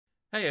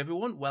Hey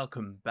everyone,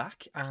 welcome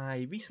back.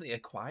 I recently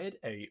acquired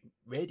a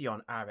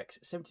Radeon RX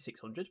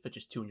 7600 for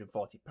just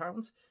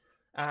 £240.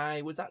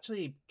 I was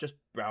actually just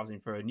browsing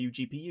for a new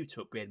GPU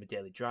to upgrade my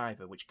daily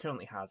driver, which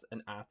currently has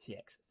an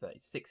RTX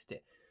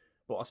 3060.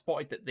 But I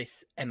spotted that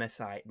this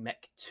MSI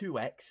Mech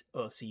 2X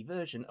OC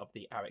version of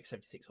the RX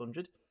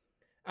 7600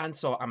 and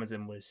saw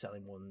Amazon was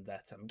selling one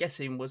that I'm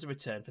guessing was a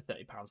return for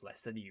 £30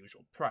 less than the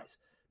usual price.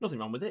 Nothing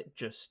wrong with it,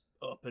 just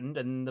opened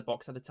and the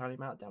box had a tiny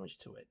amount of damage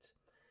to it.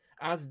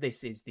 As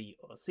this is the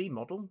OC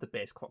model, the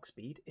base clock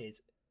speed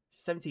is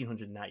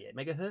 1798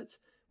 MHz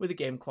with a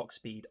game clock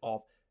speed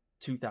of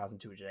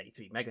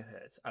 2283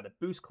 MHz and a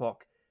boost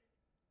clock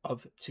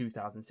of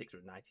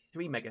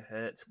 2693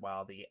 MHz,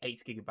 while the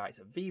 8 GB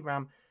of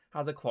VRAM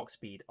has a clock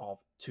speed of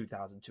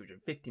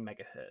 2250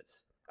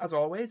 MHz. As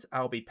always,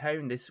 I'll be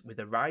pairing this with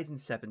a Ryzen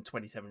 7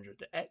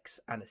 2700X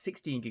and a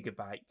 16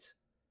 GB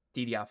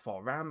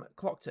DDR4 RAM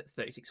clocked at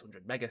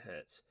 3600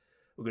 MHz.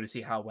 We're going to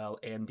see how well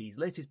AMD's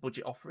latest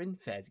budget offering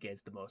fares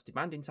against the most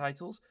demanding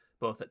titles,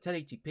 both at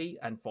 1080p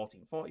and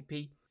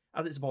 1440p.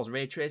 As it supports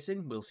ray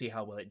tracing, we'll see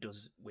how well it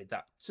does with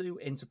that too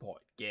in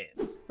supported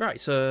games. Right,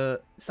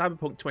 so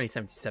Cyberpunk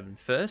 2077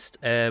 first.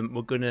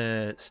 We're going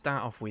to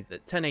start off with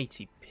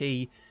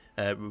 1080p.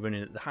 We're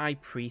running at the high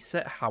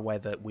preset,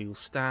 however, we'll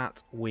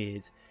start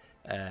with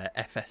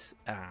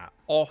FSR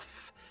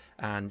off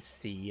and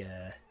see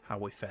how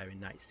we fare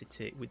in Night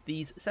City with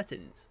these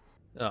settings.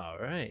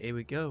 Alright, here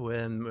we go.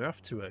 We're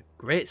off to a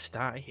great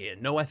start here.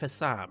 No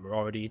FSR, we're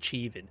already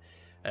achieving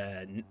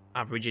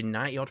averaging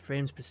 90 odd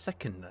frames per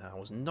second. I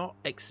was not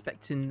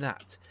expecting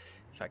that.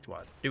 In fact, what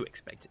I do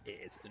expect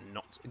is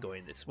not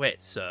going this way.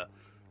 So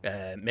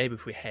maybe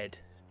if we head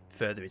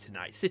further into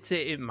Night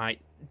City, it might,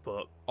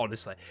 but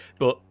honestly.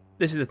 But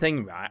this is the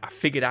thing, right? I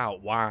figured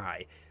out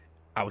why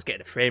I was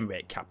getting a frame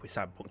rate cap with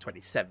Cyberpunk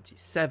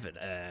 2077.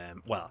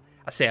 Well,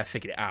 I say I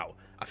figured it out.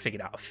 I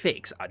figured out a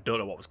fix. I don't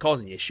know what was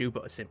causing the issue,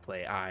 but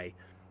simply I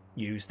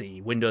used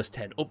the Windows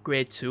 10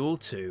 upgrade tool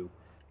to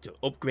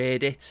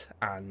upgrade it,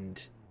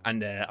 and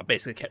I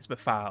basically kept my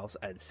files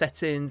and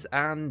settings,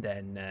 and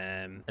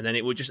then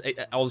it would just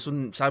all of a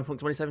sudden Cyberpunk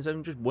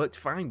 2077 just worked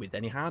fine with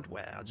any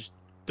hardware. I just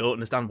don't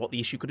understand what the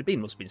issue could have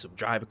been. Must have been some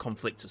driver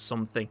conflict or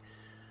something.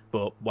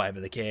 But whatever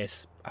the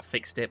case, I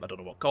fixed it. I don't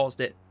know what caused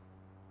it,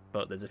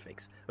 but there's a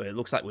fix. It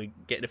looks like we're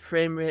getting a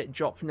frame rate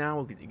drop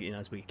now. You know,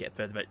 as we get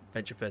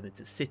venture further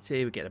into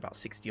City, we're getting about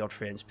 60 odd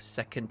frames per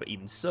second. But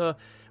even so,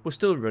 we're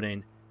still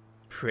running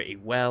pretty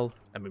well.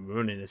 I mean, we're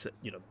running this,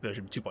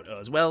 version 2.0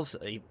 as well. So,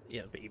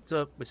 but even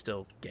so, we're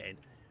still getting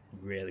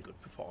really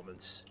good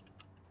performance.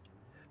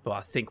 But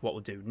I think what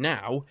we'll do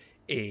now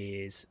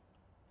is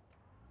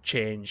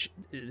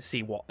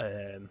see what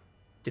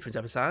difference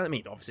FSR. I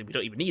mean, obviously we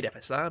don't even need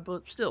FSR,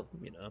 but still,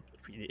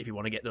 if you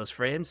want to get those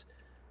frames,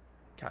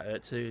 can't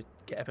hurt to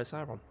get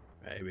FSR on.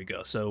 Right, here we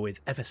go. So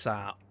with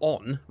FSR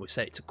on, we've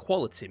set it to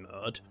quality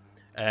mode.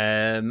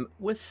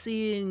 We're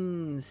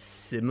seeing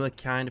similar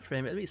kind of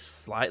frame rate, maybe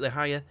slightly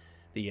higher.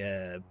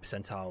 The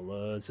percentile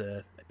lows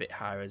are a bit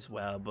higher as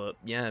well, but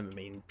yeah, I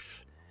mean,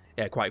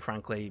 yeah, quite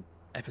frankly,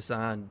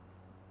 FSR,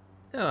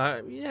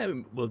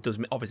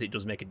 obviously it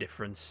does make a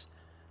difference,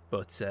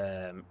 but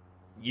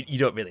you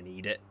don't really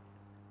need it.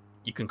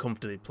 You can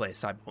comfortably play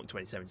Cyberpunk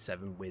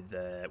 2077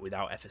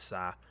 without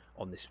FSR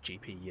on this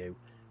GPU.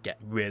 Get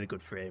really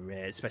good frame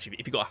rate, especially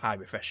if you've got a high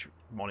refresh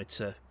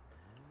monitor.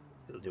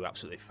 It'll do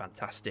absolutely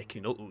fantastic.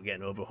 We're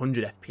getting over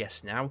 100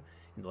 FPS now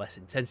in the less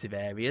intensive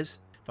areas.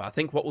 But I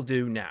think what we'll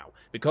do now,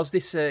 because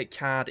this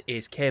card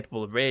is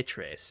capable of ray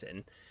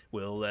tracing,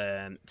 we'll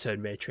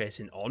turn ray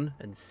tracing on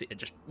and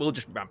we'll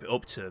just ramp it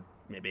up to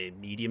maybe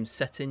medium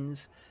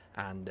settings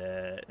and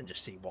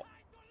just see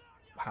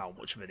how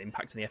much of an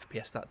impact on the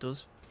FPS that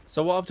does.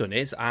 So what I've done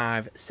is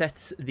I've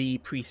set the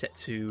preset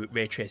to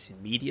ray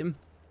tracing medium.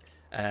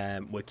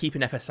 We're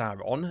keeping FSR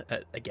on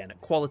again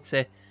at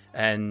quality,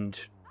 and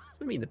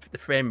I mean the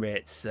frame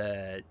rates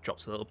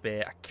drops a little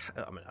bit.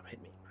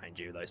 Mind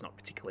you, though, it's not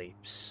particularly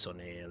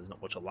sunny. There's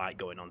not much of light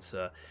going on,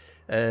 so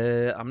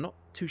I'm not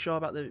too sure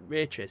about the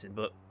ray tracing.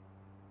 But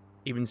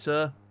even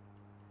so,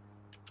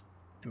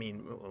 I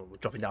mean, we're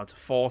dropping down to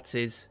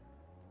 40s,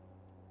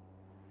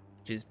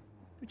 which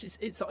is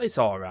it's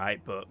all right.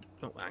 But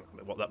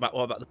what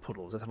about the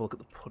puddles? Let's have a look at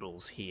the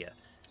puddles here.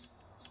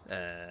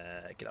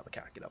 Get out the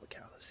car.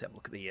 Let's have a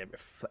look at the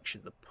reflection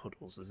of the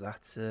puddles. Is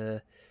that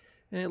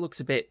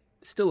it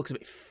still looks a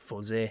bit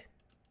fuzzy,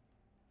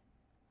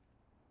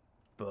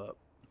 but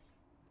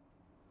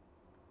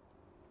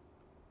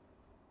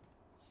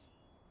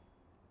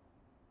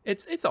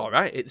it's all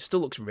right. It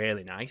still looks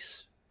really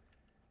nice.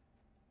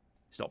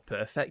 It's not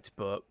perfect,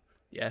 but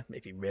yeah,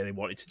 if you really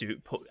wanted to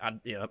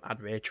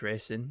add ray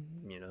tracing,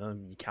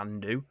 you can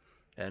do,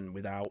 and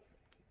without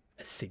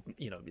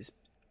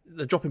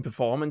the drop in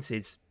performance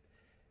is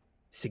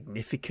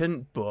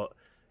significant, but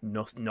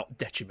not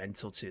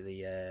detrimental to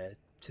the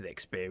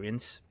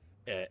experience.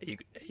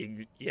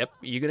 Yep,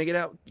 you're gonna get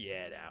out.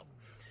 Yeah, out.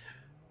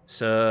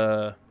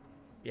 So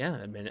yeah,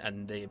 I mean,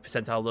 and the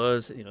percentile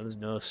lows, there's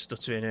no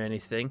stuttering or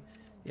anything.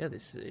 Yeah,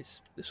 this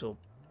will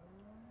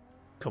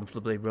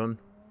comfortably run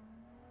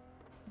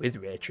with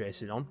ray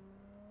tracing on,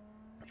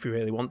 if you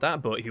really want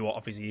that. But if you want,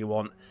 obviously you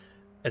want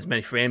as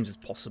many frames as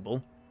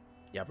possible,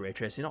 you have ray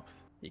tracing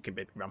off. You can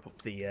maybe ramp up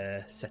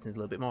the settings a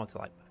little bit more to,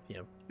 like, you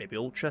know, maybe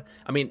ultra.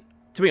 I mean,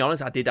 to be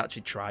honest, I did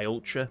actually try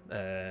ultra.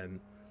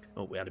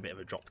 Oh, we had a bit of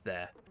a drop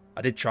there.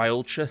 I did try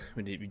ultra.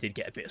 We did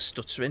get a bit of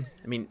stuttering.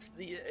 I mean,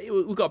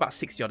 we got about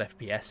 60 odd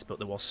FPS, but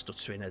there was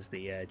stuttering as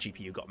the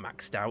GPU got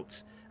maxed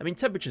out. I mean,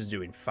 temperature's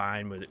doing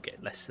fine. We're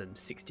getting less than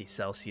 60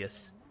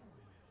 Celsius.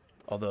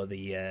 Although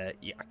I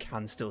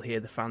can still hear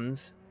the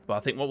fans. But I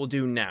think what we'll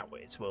do now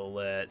is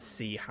we'll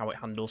see how it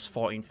handles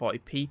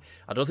 1440p.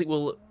 I don't think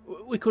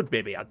we could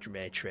maybe add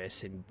ray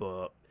tracing,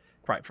 but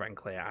quite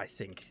frankly, I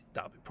think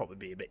that would probably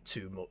be a bit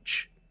too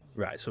much.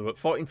 Right, so we're at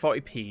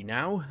 1440p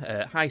now.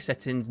 High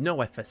settings, no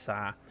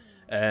FSR.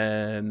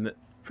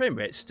 Frame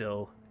rate's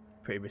still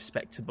pretty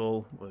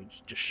respectable. We're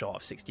just short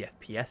of 60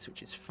 FPS,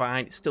 which is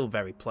fine. It's still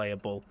very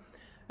playable.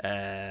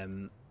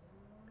 And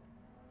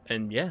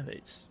yeah,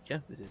 this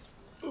is.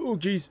 Oh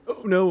jeez!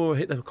 Oh no!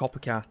 Hit the copper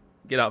car.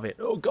 Get out of it!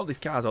 Oh god, this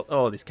car's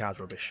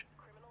rubbish.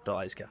 Don't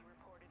like this car.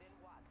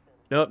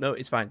 No,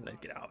 it's fine. Let's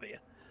get out of here.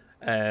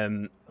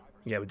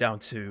 Yeah, we're down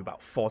to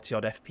about 40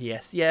 odd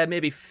FPS. Yeah,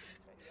 maybe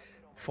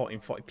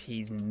 1440p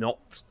is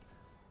not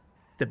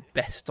the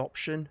best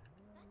option.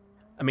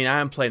 I mean, I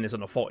am playing this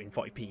on a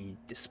 1440p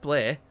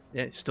display.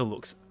 Yeah, it still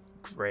looks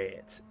great.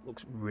 It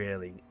looks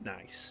really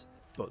nice.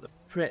 But the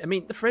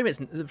frame rate's,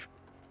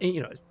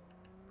 you know,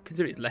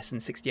 considering it's less than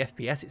 60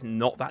 FPS, it's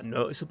not that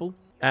noticeable.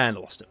 And I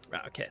lost it.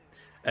 Right, okay.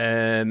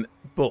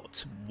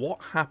 But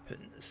what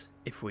happens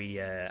if we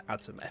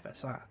add some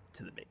FSR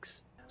to the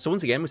mix? So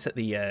once again, we set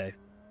the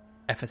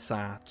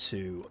FSR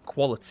to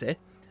quality,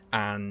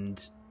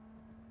 and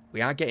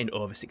we are getting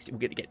over 60. We're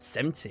going to get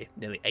 70,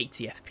 nearly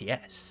 80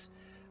 FPS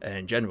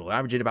in general,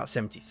 averaging about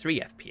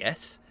 73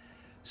 FPS.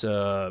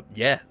 So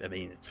yeah, I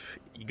mean,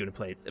 you're going to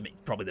play. I mean,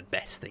 probably the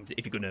best things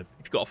if you've got a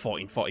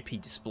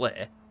 1440p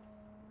display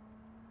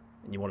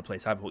and you want to play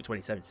Cyberpunk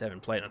 2077,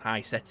 playing on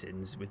high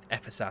settings with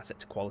FSR set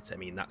to quality. I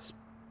mean, that's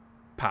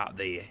part of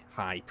the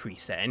high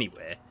preset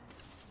anyway.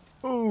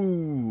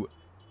 Ooh,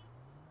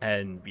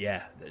 and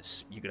yeah,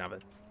 you're gonna have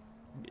a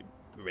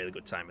really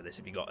good time with this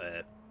if you got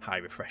a high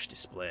refresh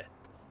display.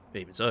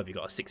 But even so, if you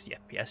got a 60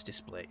 FPS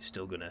display, it's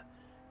still gonna,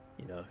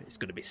 you know, it's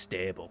gonna be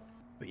stable.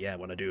 But yeah,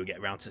 when I do get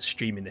around to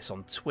streaming this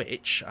on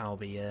Twitch, I'll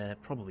be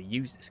probably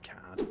use this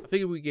card. I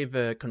figure we give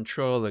a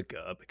controller a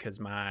go because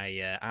my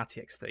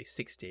RTX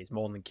 3060 is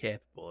more than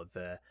capable of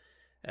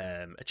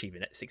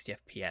achieving 60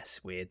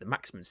 FPS with the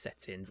maximum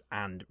settings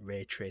and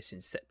ray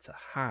tracing set to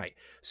high.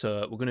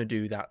 So we're going to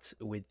do that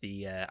with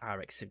the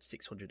RX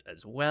 7600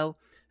 as well.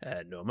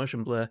 No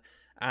motion blur,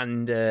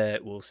 and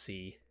we'll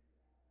see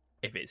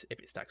if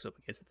it stacks up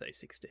against the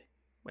 3060.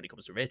 When it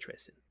comes to ray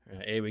tracing.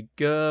 Right, here we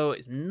go.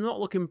 It's not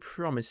looking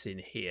promising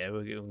here.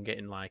 We're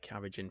getting like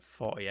averaging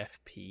 40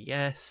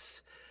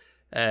 FPS.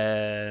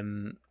 I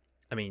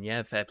mean,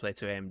 yeah, fair play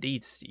to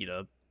AMD, you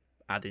know,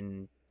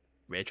 adding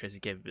ray tracing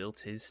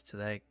capabilities to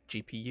their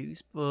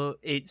GPUs, but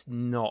it's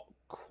not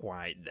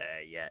quite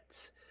there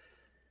yet.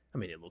 I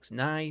mean, it looks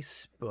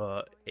nice,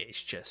 but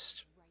it's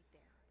just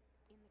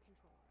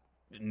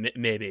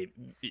maybe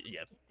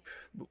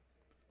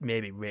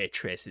ray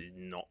tracing is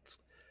not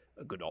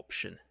a good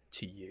option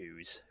to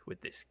use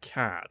with this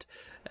card.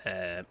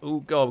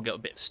 Oh god, we got a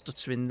bit of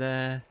stuttering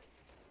there.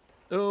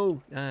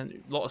 Oh, and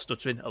a lot of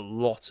stuttering.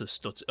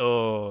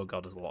 Oh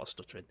god, there's a lot of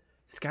stuttering.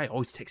 This guy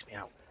always takes me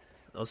out.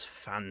 Those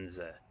fans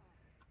are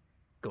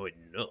going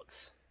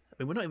nuts. I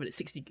mean, we're not even at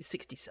 60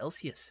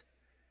 Celsius.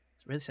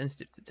 It's really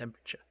sensitive to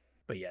temperature.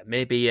 But yeah,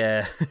 maybe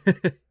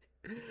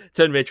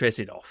turn ray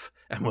tracing off,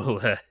 and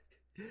we'll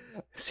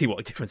see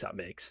what difference that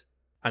makes.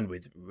 And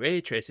with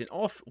ray tracing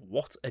off,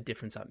 what a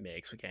difference that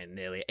makes. We're getting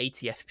nearly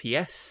 80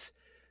 FPS,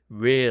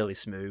 really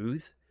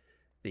smooth.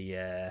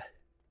 The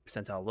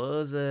percentile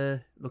lows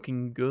are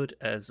looking good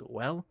as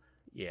well.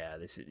 Yeah,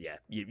 this is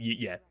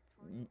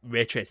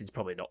ray tracing is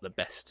probably not the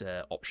best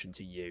option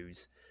to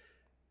use,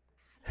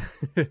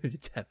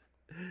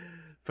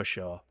 for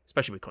sure,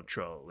 especially with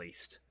control at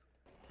least.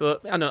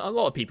 But I know a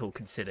lot of people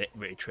consider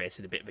ray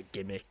tracing a bit of a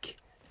gimmick,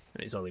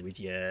 and it's only with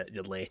the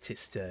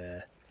latest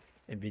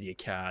NVIDIA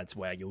cards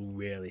where you'll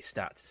really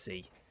start to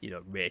see, you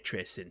know, ray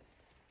tracing.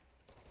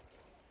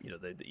 You know,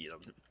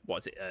 what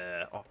is it?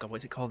 Oh god, what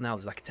is it called now?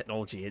 There's like a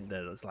technology in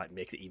there that's like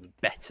makes it even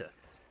better.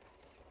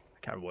 I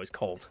can't remember what it's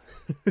called.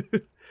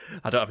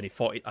 I don't have any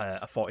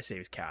a 40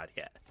 series card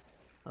yet.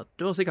 I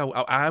don't think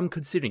I am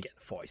considering getting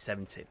a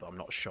 4070, but I'm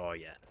not sure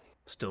yet.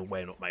 Still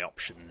weighing up my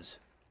options.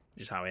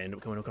 Just how I end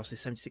up coming across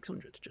this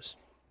 7600. Just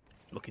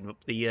looking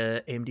up the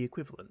AMD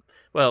equivalent.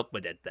 Well, we're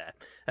dead there.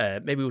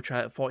 Maybe we'll try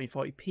it at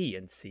 1440p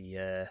and see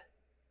if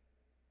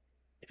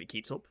it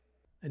keeps up.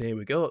 And here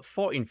we go at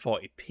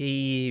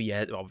 1440p.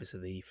 Yeah, obviously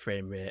the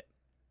frame rate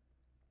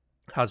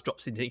has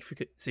dropped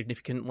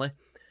significantly.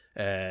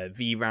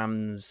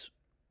 VRAM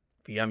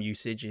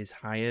usage is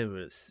higher.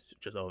 It's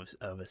just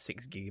over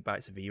 6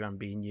 gigabytes of VRAM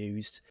being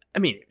used. I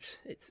mean,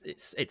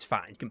 it's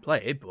fine. You can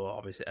play it, but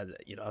obviously, as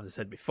I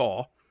said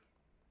before,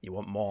 you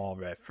want more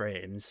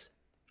frames,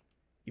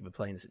 you'll be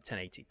playing this at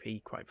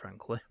 1080p, quite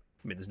frankly.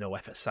 I mean, there's no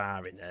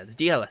FSR in there. There's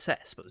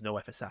DLSS, but there's no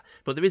FSR.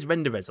 But there is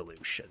render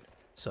resolution,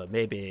 so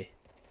maybe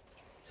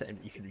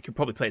you can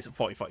probably play this at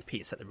 4040p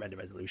and set the render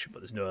resolution,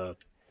 but there's no,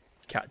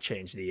 you can't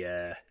change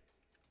the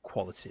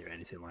quality or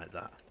anything like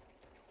that.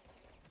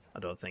 I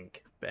don't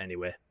think. But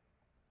anyway,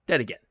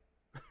 then again.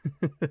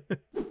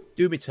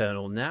 Doom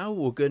Eternal now.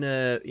 We're going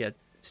to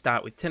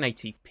start with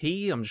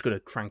 1080p. I'm just going to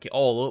crank it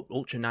all up.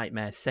 Ultra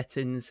Nightmare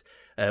settings.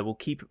 We'll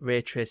keep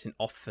ray tracing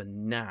off for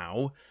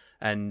now.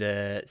 And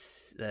then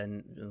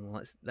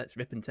let's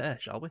rip and tear,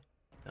 shall we?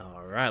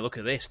 Alright, look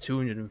at this.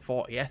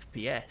 240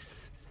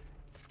 FPS.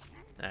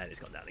 And it's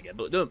gone down again.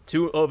 But no,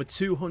 over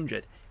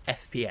 200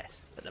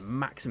 FPS at the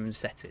maximum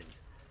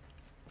settings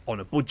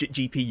on a budget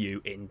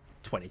GPU in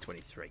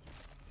 2023.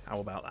 How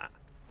about that?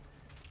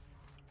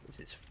 This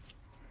is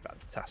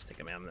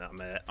fantastic. I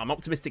mean, I'm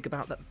optimistic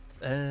about that.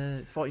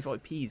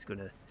 4040p is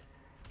gonna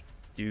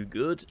do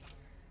good.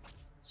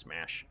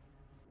 Smash.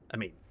 I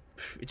mean,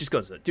 it just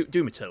goes.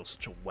 Doom Eternal is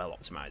such a well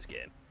optimized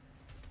game.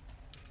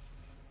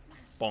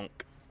 Bonk.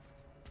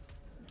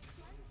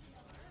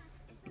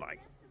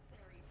 Slice.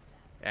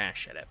 Ah,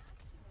 shut up.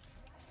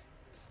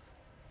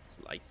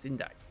 Slice and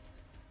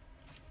dice.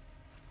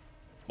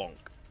 Bonk.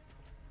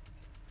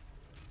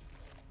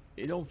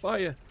 It's on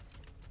fire.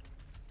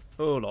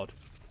 Oh lord.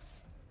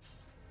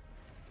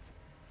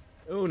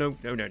 Oh no,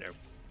 no, no, no.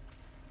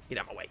 Get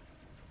out of my way.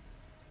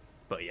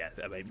 But yeah,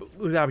 I mean,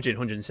 we're averaging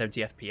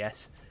 170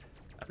 FPS.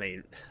 I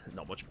mean,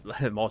 not much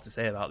more to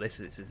say about this.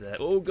 This is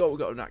oh god, we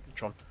got an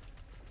Actron.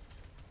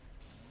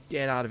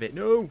 Get out of it.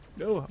 No,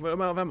 no,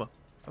 I'm out of ammo.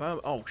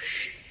 Oh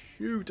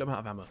shoot, I'm out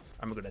of ammo.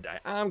 I'm gonna die.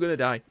 I'm gonna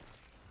die.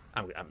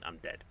 I'm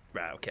dead.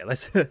 Right, okay,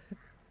 let's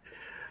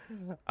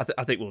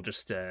I think we'll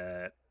just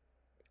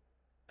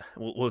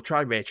we'll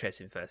try ray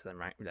tracing first, then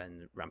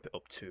ramp it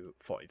up to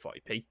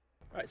 4040p.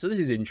 Right, so this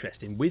is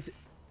interesting. With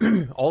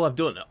all I've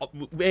done,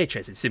 ray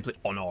tracing is simply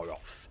on or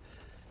off,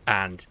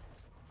 and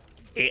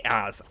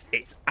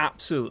it's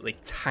absolutely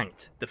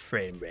tanked the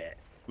frame rate.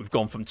 We've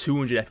gone from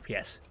 200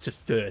 FPS to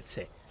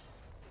 30.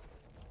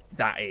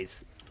 That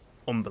is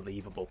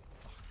unbelievable.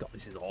 Oh, God,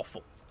 this is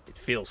awful. It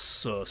feels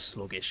so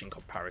sluggish in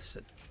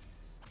comparison.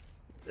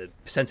 The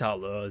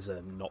percentile lows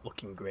are not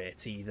looking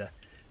great either.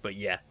 But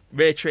yeah,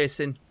 ray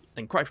tracing,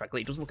 and quite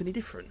frankly, it doesn't look any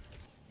different.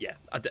 Yeah,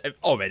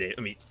 already,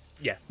 I mean,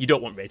 yeah, you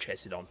don't want ray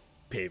tracing on,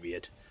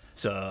 period.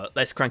 So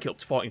let's crank it up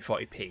to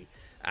 1440p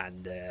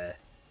and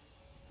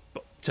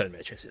but turn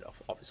ray tracing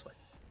off, obviously.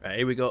 Right,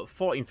 here we go,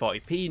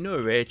 1440p, no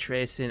ray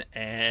tracing,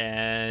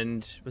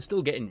 and we're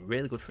still getting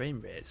really good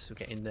frame rates. We're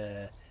getting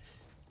the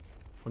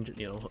 100,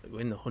 you know, we're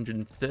in the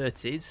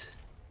 130s.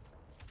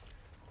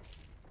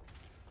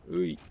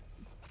 Ooh.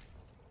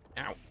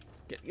 Ow.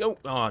 Oh,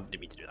 I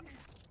didn't mean to do that.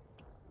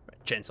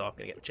 Right, chainsaw,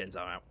 gonna get the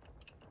chainsaw out.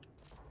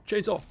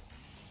 Chainsaw!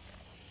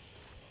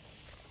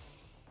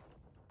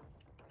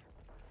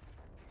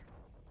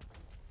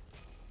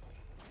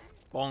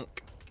 Bonk.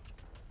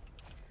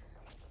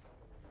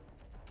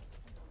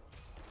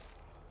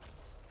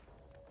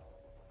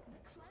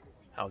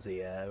 How's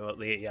the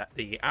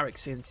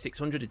RX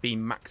 7600 has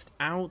been maxed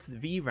out.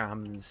 The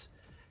VRAM's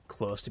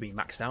close to being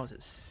maxed out.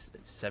 It's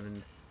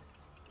 7.7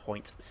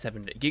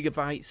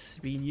 gigabytes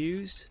being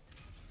used,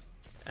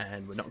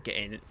 and we're not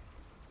getting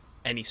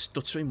any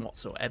stuttering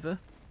whatsoever,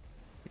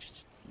 which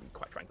is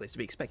quite frankly is to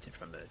be expected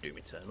from Doom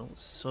Eternal.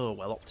 It's so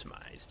well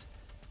optimized.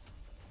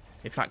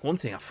 In fact, one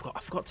thing I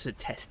forgot to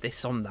test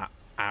this on that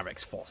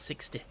RX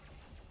 460.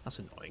 That's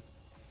annoying.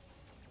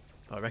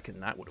 But I reckon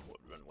that would have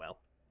run well.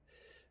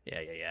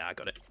 Yeah, I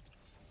got it.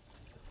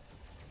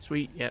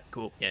 Sweet, yeah,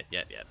 cool, yeah.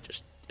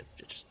 Just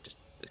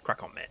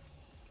crack on, mate.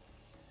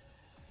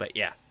 But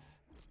yeah.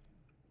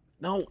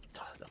 No,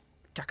 the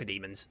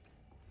cacodemons.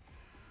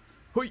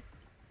 Hoi!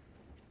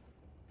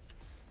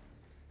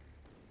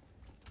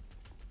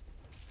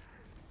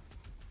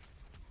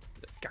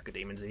 The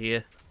cacodemons are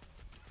here.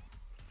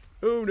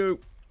 Oh no!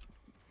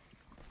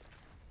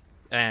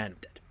 And I'm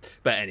dead.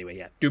 But anyway,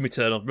 yeah, Doom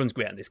Eternal runs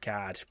great on this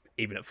card,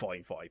 even at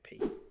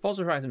 1440p.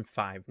 Forza Horizon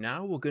 5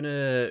 now. We're going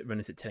to run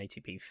this at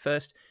 1080p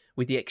first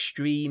with the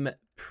Extreme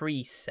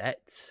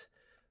preset.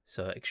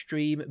 So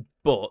Extreme,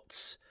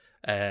 but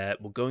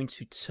we're going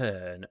to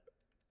turn...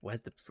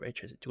 Where's the ray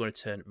tracing? Do you want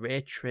to turn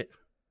ray trace...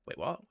 Wait,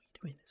 what are you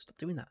doing? Stop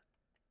doing that.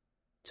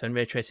 Turn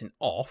ray tracing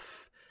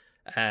off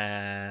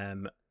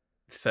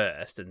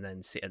first, and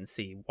then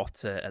see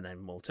what... and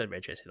then we'll turn ray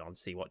tracing on,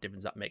 see what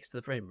difference that makes to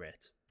the frame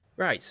rate.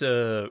 Right,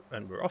 so...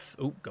 And we're off.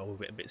 Oh, go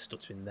a bit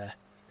stuttering there.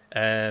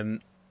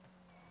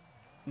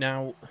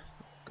 Now...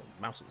 Got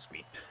the mouse on the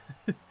screen.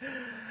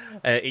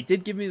 It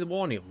did give me the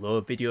warning of low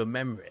video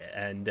memory,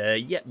 and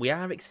yeah, we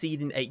are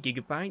exceeding 8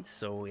 gigabytes,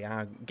 so we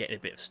are getting a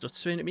bit of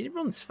stuttering. I mean, it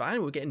runs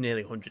fine. We're getting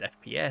nearly 100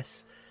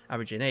 FPS,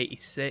 averaging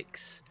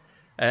 86.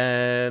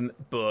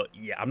 But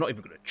yeah, I'm not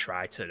even going to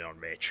try turning on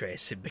ray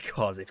tracing,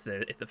 because if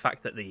the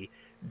fact that the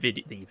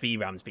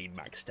VRAM's been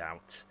maxed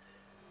out,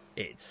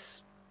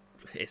 it's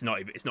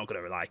not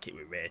going to like it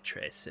with ray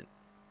tracing.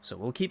 So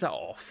we'll keep that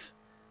off.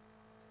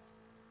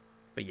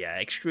 But yeah,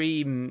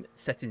 extreme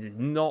settings is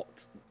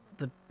not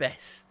the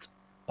best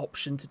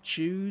option to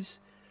choose,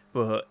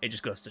 but it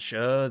just goes to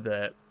show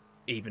that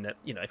even at,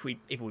 if we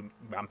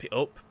ramp it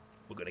up,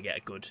 we're going to get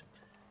a good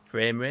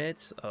frame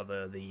rate.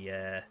 Although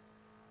the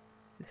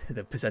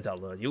percentile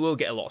load, you will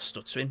get a lot of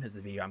stuttering as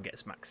the VRAM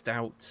gets maxed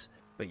out.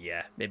 But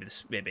yeah,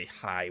 maybe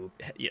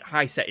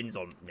high settings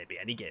on maybe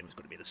any game is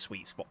going to be the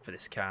sweet spot for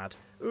this card.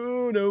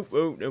 Oh no,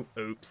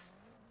 oops.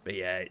 But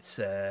yeah, it's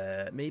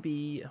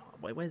maybe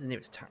where's the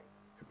nearest town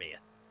from here?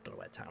 Don't know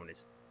where town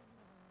is.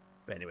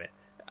 But anyway,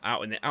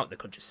 out in the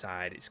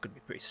countryside, it's going to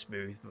be pretty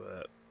smooth.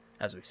 But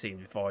as we've seen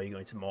before, you go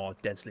into more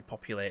densely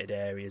populated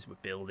areas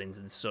with buildings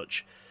and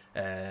such.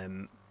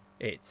 The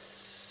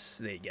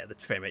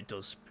frame rate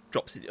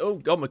drops. Oh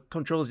god, my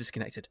controller's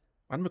disconnected.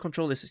 Why did my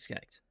controller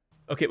disconnect?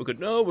 Okay, we're good.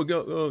 No, we're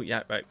good. Oh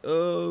yeah, right.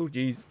 Oh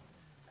jeez.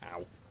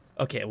 Ow.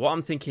 Okay, what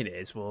I'm thinking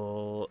is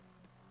we'll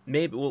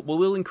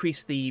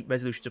increase the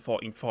resolution to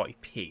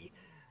 1440p,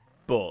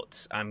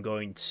 but I'm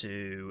going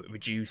to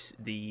reduce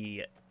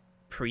the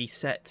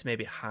preset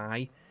maybe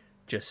high,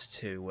 just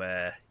to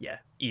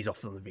ease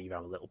off on the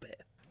VRAM a little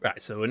bit.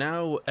 Right, so we're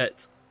now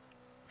at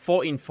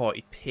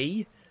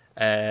 1440p,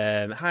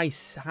 high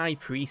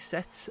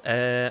preset,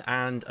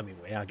 and I mean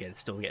we are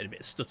still getting a bit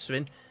of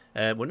stuttering.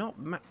 We're not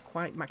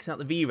quite maxing out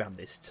the VRAM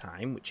this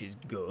time, which is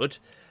good.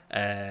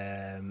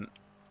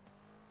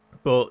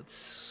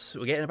 But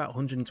we're getting about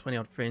 120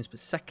 odd frames per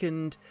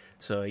second.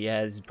 So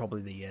yeah, this is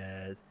probably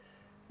the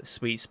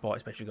sweet spot,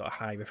 especially if you've got a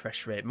high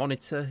refresh rate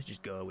monitor.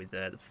 Just go with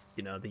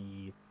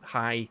the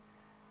high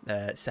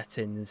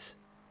settings.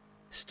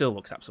 Still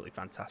looks absolutely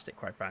fantastic,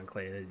 quite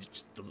frankly. It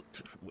just does,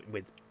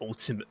 with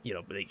ultimate,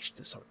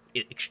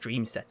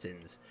 extreme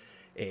settings,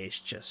 it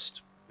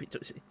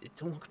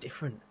don't look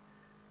different.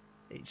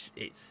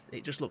 It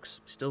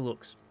still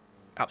looks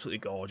absolutely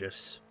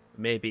gorgeous.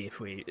 Maybe if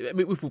we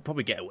will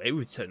probably get away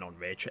with turning on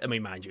ray tracing. I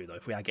mean, mind you though,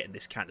 if we are getting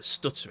this kind of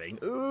stuttering,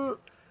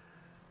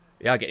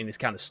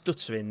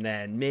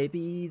 then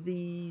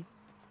maybe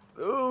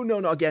oh no,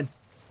 not again.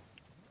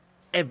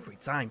 Every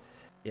time.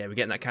 Yeah, we're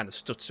getting that kind of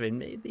stuttering.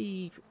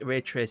 Maybe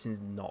ray tracing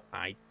is not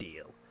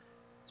ideal,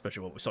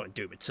 especially what we're starting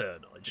to do with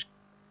Eternal. It just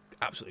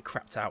absolutely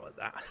crapped out at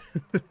that.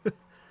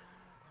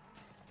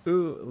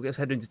 Ooh, let's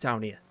head into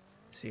town here.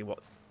 See what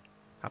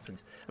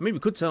happens. I mean, we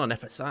could turn on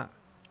FSR.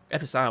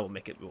 FSR will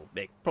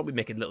probably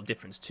make a little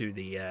difference to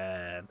the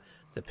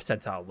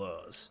percentile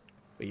lows.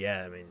 But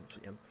yeah, I mean,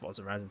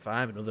 Forza Horizon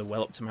 5, another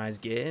well-optimized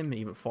game,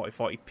 even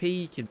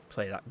 4040p, you can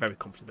play that very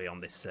comfortably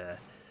on this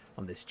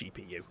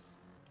GPU.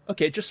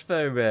 Okay, just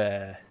out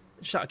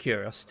of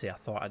curiosity, I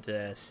thought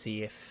I'd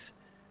see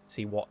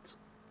what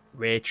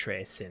ray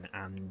tracing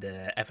and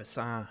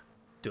FSR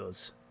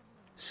does.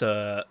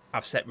 So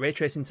I've set ray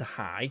tracing to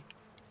high.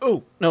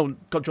 Oh no,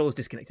 controller's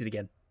disconnected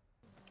again.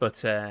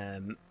 But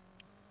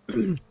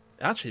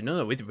actually,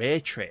 no, with ray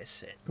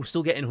tracing, we're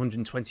still getting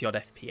 120 odd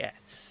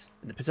FPS.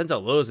 And the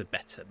percentile lows are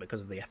better because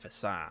of the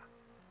FSR.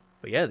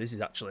 But yeah, this is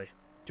actually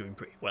doing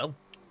pretty well.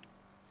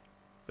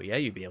 But yeah,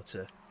 you'll be able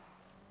to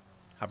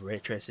have ray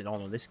tracing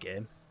on this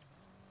game.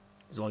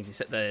 As long as you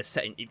set the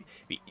setting,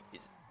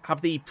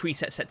 have the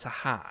preset set to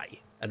high,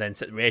 and then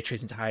set the ray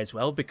tracing to high as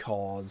well,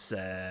 because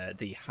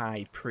the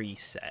high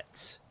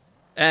preset.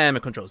 My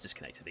controller's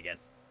disconnected again.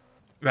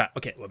 Right,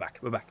 okay, we're back.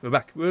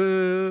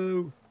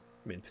 Whoa!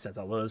 I mean,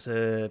 percentile lows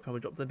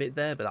probably dropped a bit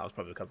there, but that was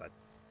probably because I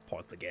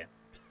paused the game.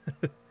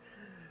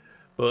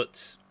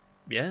 But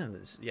yeah,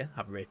 you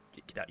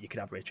could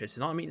have ray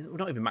tracing on. I mean, we're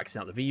not even maxing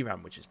out the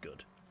VRAM, which is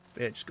good.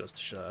 But it just goes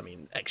to show. I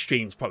mean,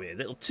 extreme's probably a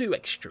little too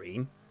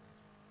extreme,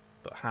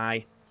 but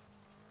high,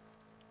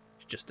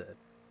 just the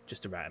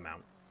right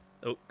amount.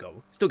 Oh,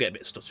 go! Still get a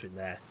bit of stuttering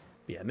there.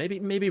 But yeah,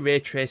 maybe ray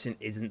tracing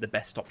isn't the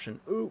best option.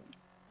 Ooh.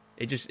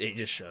 It just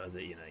shows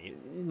that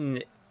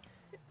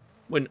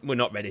we're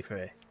not ready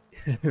for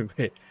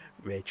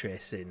ray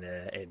tracing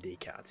AMD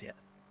cards yet,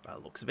 by the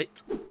looks of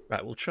it.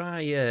 Right, we'll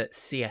try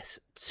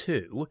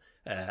CS2.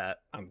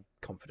 I'm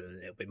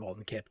confident it'll be more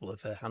than capable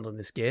of handling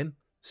this game.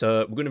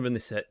 So we're going to run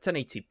this at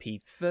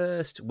 1080p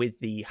first with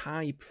the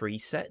high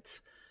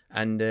preset,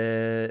 and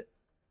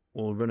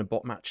we'll run a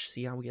bot match,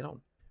 see how we get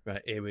on.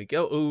 Right, here we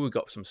go. Oh, we've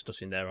got some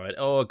stuttering there already.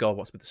 Oh god,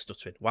 what's with the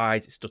stuttering? Why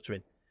is it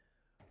stuttering?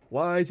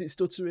 Why is it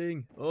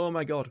stuttering? Oh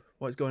my god,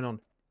 what is going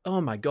on?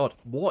 Oh my god,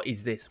 what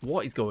is this?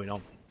 What is going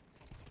on?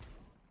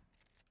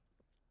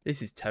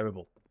 This is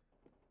terrible.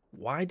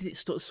 Why did it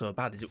stutter so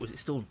bad? Was it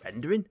still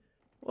rendering?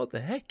 What the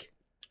heck?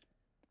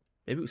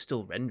 Maybe it was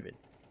still rendering.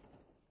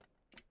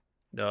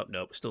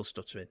 Nope, still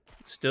stuttering.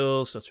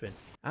 Still stuttering.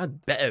 I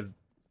had better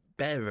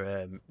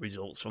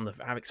results from the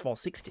RX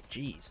 460.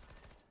 Jeez.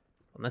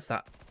 Unless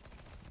that.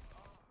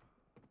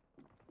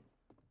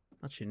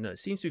 Actually, no, it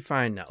seems to be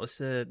fine now. Let's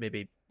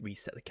maybe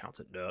reset the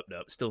counter.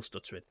 Nope, still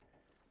stuttering.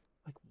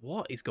 Like,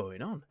 what is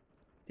going on?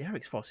 The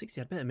RX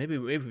 460 had better. Maybe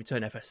if we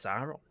turn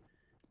FSR on,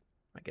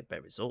 might get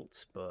better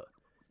results, but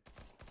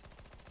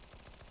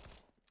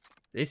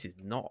this is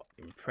not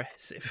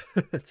impressive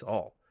at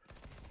all.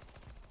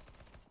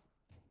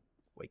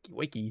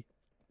 Wakey.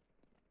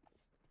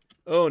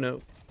 Oh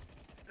no.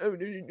 Oh,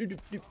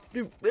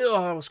 no,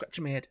 I was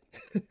scratching my head.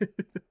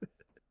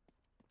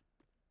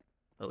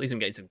 At least I'm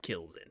getting some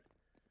kills in.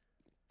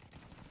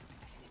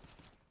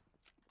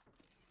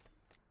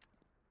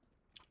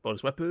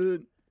 Bonus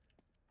weapon.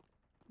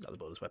 Is that the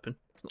bonus weapon?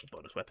 It's not the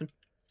bonus weapon.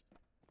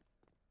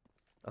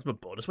 That's my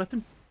bonus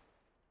weapon.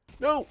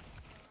 No!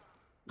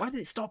 Why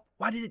did it stop?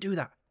 Why did it do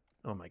that?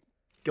 Oh my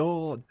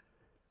god.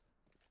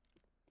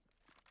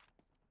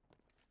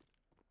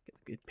 Get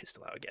the good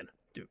pistol out again.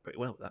 Do it pretty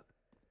well with that.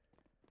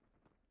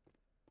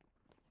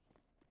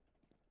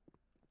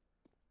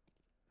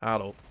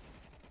 Hello.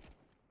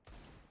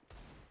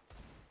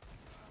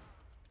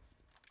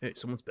 Hey,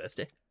 it's someone's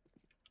birthday.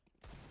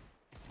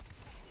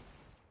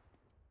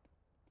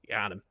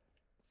 Got him.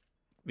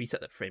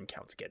 Reset the frame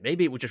count again.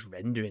 Maybe it was just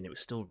rendering. It was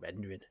still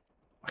rendering.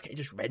 Why can't you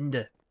just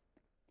render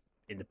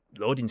in the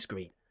loading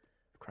screen?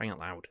 Crying out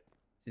loud.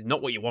 This is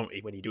not what you want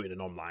when you're doing an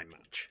online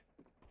match.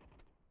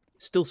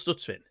 It's still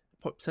stuttering.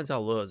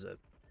 Percentile lows are...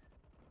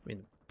 I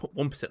mean,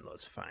 1%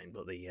 lows fine,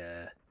 but the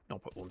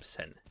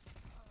 0.1%.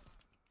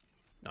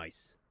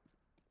 Nice.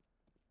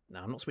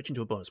 Now, I'm not switching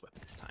to a bonus weapon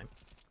this time.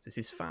 This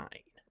is fine.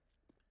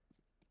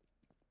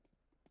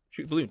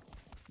 Shoot the balloon.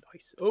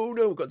 Nice. Oh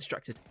no, got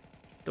distracted.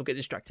 Don't get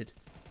distracted.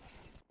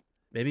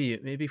 Maybe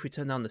if we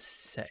turn down the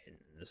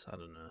settings, I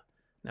don't know.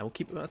 Now we'll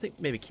keep. I think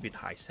maybe keep it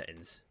high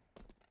settings.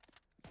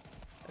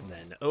 And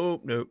then oh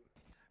no,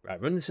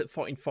 right. Run this at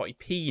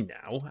 1440p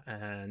now,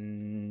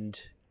 and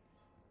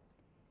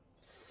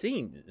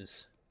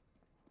seems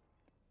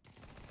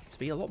to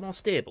be a lot more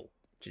stable,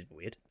 which is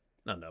weird.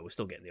 No, we're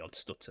still getting the odd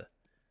stutter.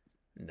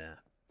 Nah,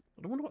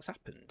 I wonder what's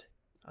happened.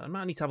 I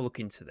might need to have a look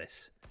into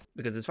this.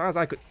 Because as far as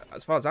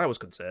I was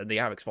concerned, the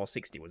RX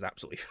 460 was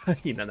absolutely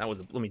fine, and that was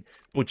a blooming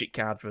budget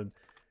card from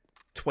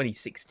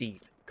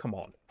 2016. Come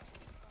on,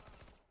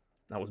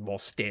 that was more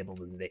stable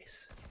than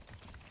this.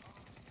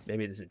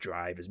 Maybe there's the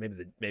drivers.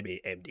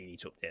 Maybe AMD need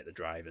to update the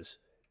drivers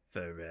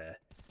for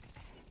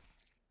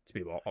to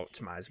be more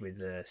optimized with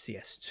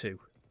CS2.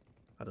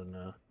 I don't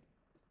know,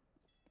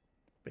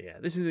 but yeah,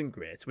 this isn't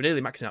great. We're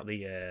nearly maxing out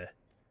the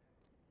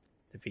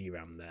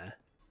VRAM there,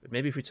 but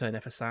maybe if we turn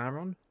FSR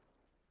on.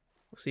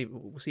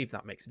 We'll see if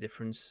that makes a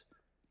difference.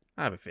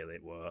 I have a feeling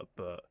it won't,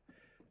 but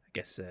I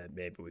guess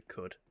maybe we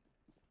could.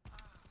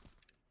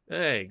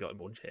 Hey, got a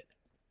bunch hit.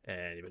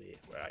 Anybody?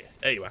 Where are you?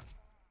 There you are.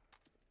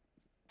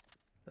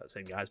 That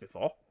same guy as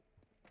before.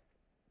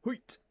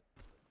 Wait.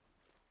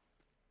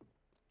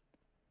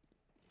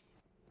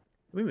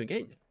 I mean, we're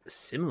getting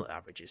similar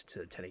averages to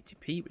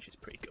 1080p, which is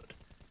pretty good.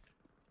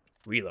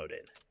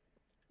 Reloading.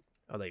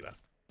 Oh, there you are.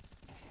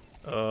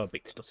 Oh,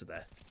 big stutter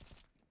there.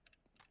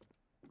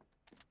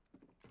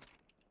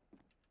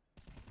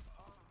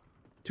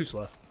 Too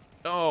slow.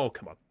 Oh,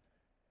 come on.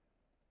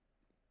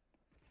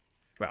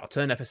 Right, I'll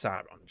turn FSR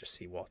on and just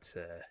see what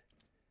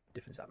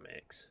difference that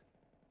makes.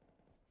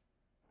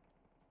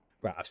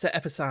 Right, I've set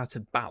FSR to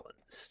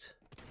balanced.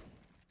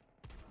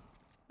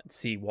 And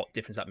see what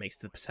difference that makes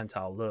to the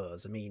percentile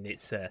lows. I mean, it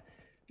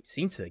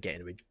seems to get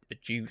a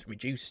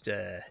reduced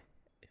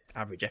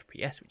average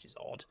FPS, which is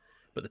odd.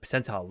 But the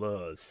percentile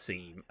lows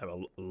seem a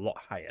lot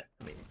higher.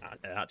 I mean,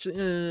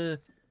 actually,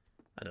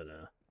 I don't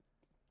know.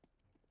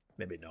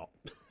 Maybe not.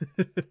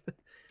 I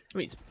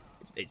mean,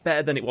 it's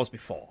better than it was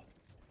before.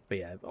 But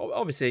yeah,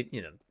 obviously,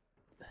 you know,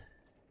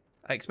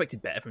 I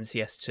expected better from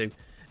CS2.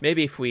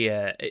 Maybe if we,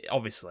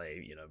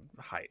 obviously, you know,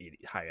 higher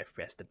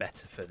FPS, the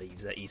better for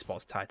these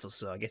esports titles.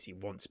 So I guess you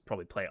want to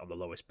probably play it on the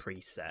lowest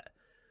preset.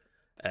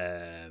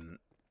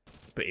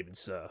 But even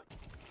so,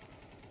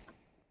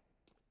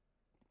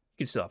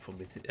 you can still have fun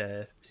with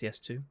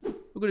CS2.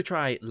 We're going to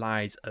try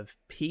Lies of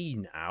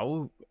P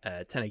now,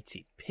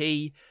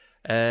 1080p.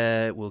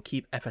 We'll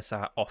keep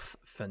FSR off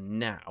for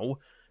now,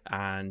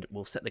 and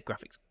we'll set the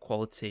graphics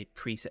quality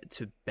preset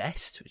to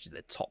best, which is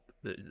the top,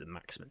 the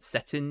maximum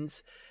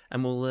settings,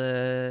 and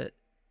we'll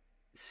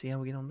see how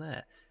we get on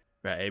there.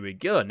 Right, here we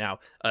go. Now,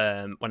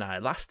 when I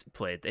last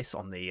played this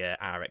on the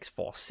RX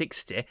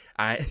 460,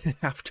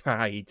 after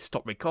I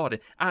stopped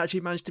recording, I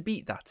actually managed to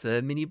beat that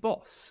mini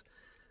boss.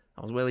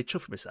 I was really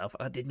chuffed with myself,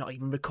 and I did not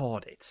even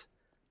record it.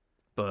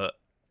 But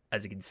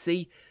as you can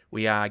see,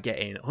 we are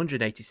getting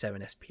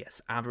 187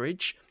 FPS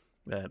average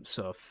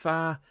so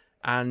far,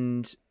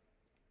 and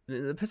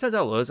the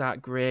percentile lows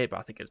aren't great, but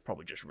I think it's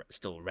probably just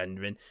still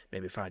rendering.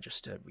 Maybe if I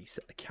just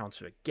reset the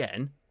counter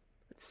again,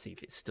 let's see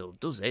if it still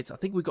does it. I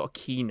think we've got a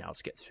key now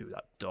to get through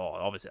that door.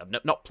 Obviously,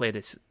 I've not played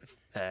this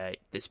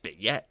bit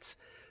yet,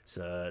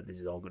 so this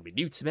is all going to be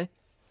new to me,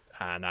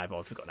 and I've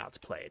already forgotten how to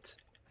play it.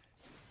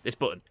 This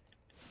button.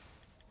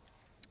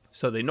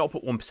 So the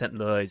 0.1%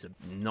 low is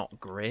not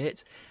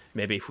great.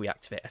 Maybe if we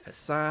activate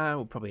FSR,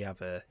 we'll probably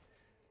have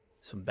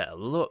some better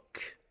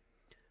luck.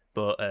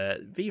 But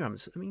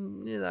VRAMs, I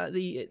mean,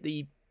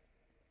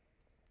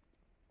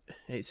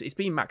 it's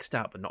being maxed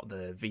out, but not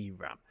the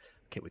VRAM.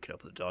 Okay, we can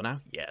open the door now.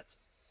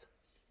 Yes,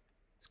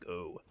 let's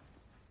go.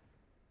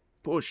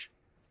 Push,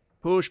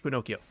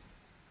 Pinocchio.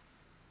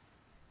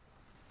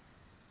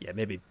 Yeah,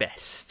 maybe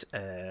best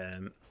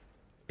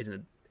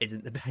isn't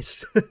the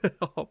best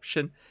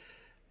option.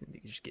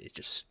 You're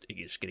just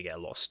gonna get a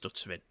lot of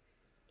stuttering.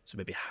 So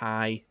maybe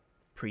high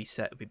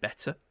preset would be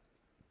better.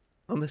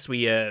 Unless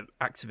we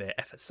activate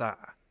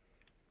FSR.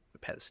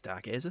 Repair the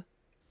Stargazer.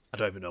 I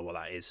don't even know what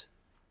that is.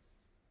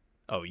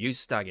 Oh,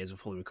 use Stargazer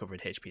fully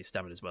recovered HP and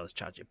stamina as well as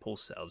charge your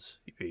pulse cells.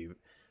 We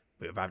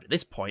arrived at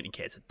this point in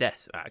case of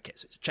death. Right, okay,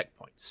 so it's a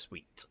checkpoint.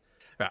 Sweet.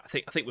 Right, I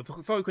think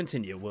before we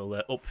continue, we'll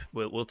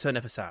turn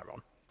FSR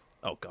on.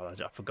 Oh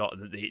god, I forgot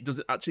that it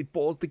doesn't actually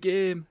pause the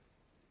game.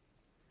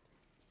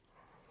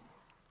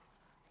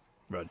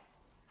 Run.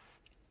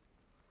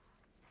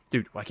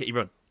 Dude, why can't you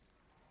run?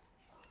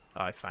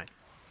 Alright, fine.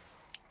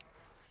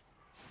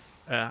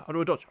 How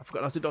do I dodge? I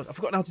forgot how to dodge. I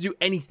forgot how to do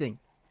anything.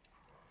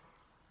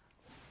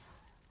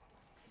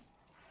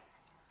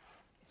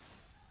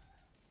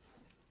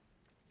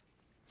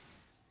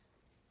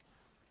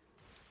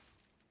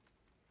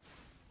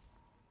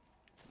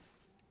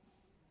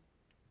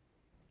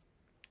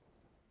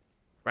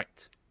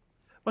 Right.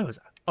 Where was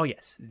that? Oh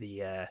yes,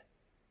 we'll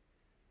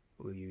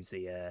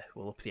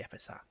up the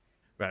FSR.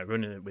 Right,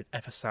 running it with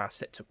FSR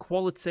set to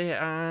quality,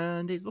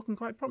 and it's looking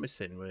quite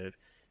promising with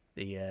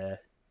the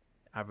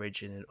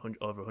average in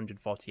over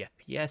 140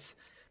 FPS.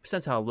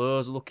 Percentile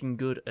lows are looking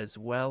good as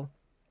well.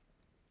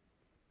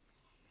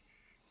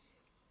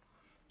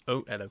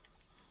 Oh, hello.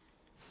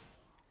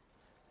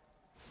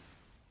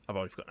 I've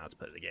already forgotten how to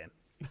play the game.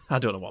 I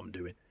don't know what I'm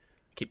doing.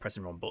 I keep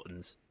pressing wrong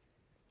buttons.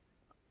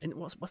 And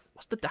what's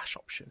the dash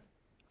option?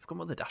 I've forgotten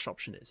what the dash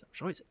option is. I'm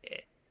sure it's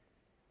A.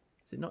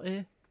 Is it not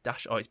A?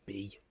 Dash? Oh, it's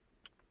B.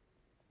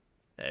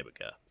 There we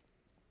go.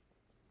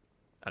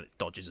 And it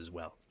dodges as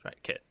well. Right,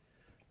 okay.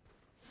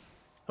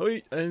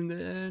 Wait, and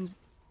then...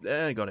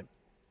 There, I got him.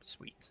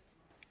 Sweet.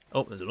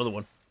 Oh, there's another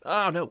one.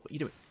 Oh, no. What are you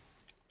doing?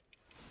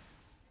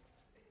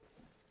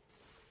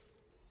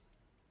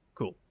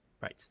 Cool.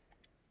 Right.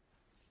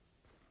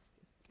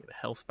 Get the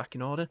health back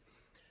in order.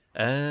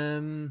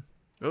 Oh,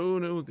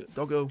 no.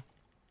 Doggo.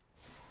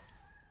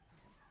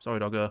 Sorry,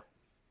 Doggo.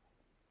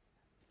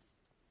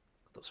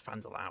 Those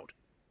fans are loud.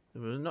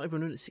 We're not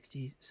even running at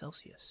 60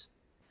 Celsius.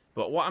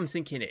 But what I'm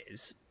thinking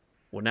is,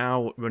 we'll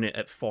now run it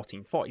at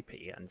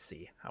 1440p and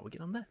see how we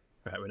get on there.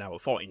 Right, we're now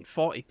at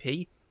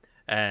 1440p,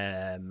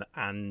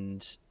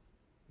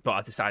 but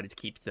I've decided to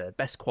keep the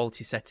best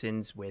quality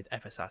settings with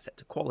FSR set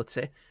to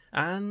quality,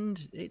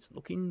 and it's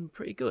looking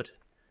pretty good.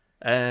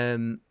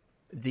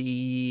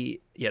 The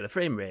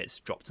frame rate's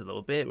dropped a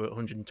little bit. We're at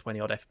 120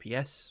 odd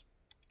FPS.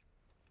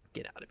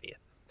 Get out of here.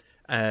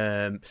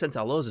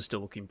 Percentile lows are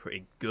still looking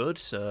pretty good,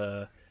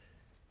 so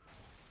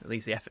at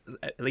least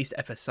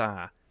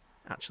FSR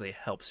actually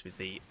helps with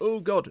the...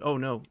 Oh god, oh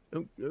no.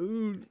 Oh,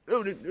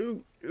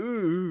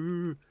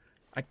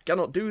 I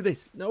cannot do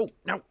this. No.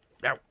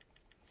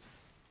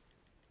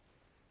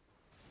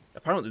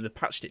 Apparently they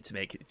patched it to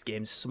make this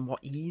game somewhat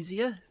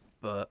easier,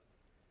 but...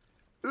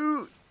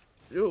 No,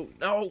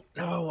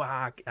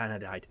 and I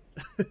died.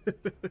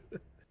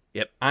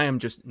 Yep, I am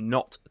just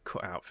not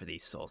cut out for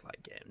these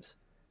Souls-like games.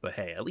 But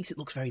hey, at least it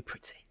looks very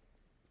pretty.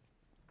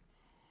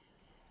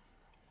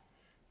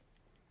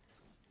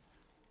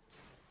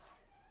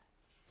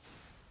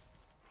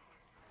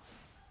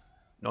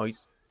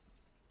 Noise.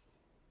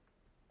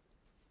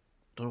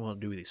 Don't know what to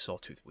do with these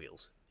sawtooth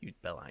wheels. Use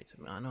bell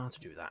item. I know how to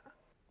do that.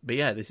 But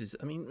yeah, this is...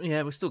 I mean,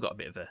 yeah, we've still got a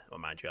bit of a... Well,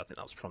 mind you, I think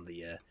that was from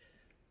the... Hang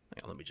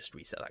on, let me just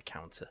reset that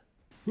counter.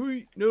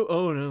 Wait, no,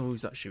 oh no,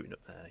 who's that shooting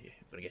up there? Yeah,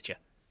 I'm gonna get you.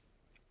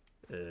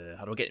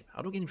 How do I get him?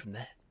 How do I get him from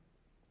there?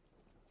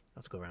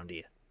 Let's go around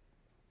here.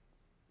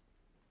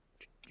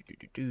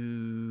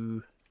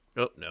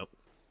 Oh, no.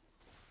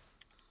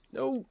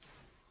 No!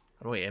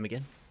 How do I aim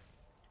again?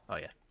 Oh,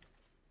 yeah.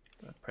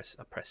 I press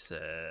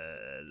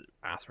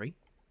R3.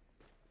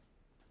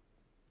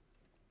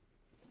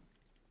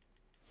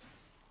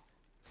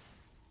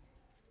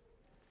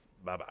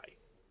 Bye-bye.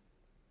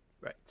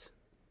 Right.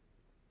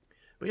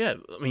 But yeah,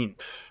 I mean,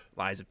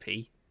 Liza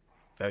P.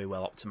 Very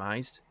well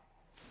optimized.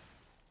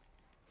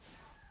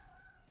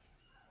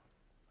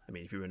 I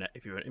mean,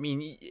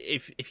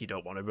 if you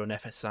don't want to run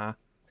FSR,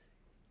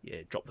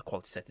 yeah, drop the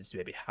quality settings to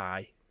maybe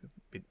high.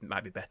 It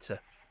might be better.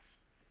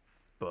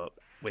 But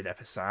with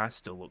FSR,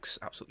 still looks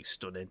absolutely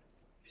stunning.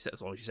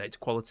 As long as you set it to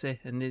quality,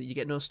 and you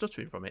get no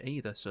stuttering from it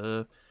either.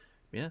 So,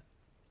 yeah,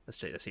 let's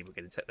see if we're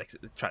going to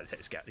try to take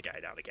this guy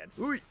down again.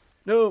 Ooh,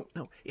 no,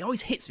 he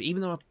always hits me,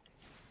 even though.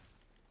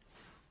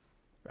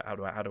 How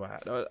do I?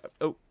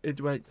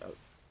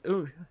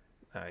 Oh,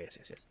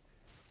 yes.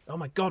 Oh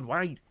my God,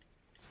 why?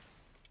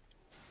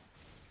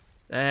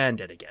 And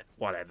dead again.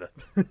 Whatever.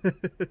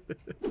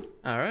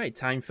 Alright,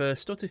 time for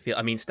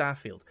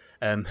Starfield.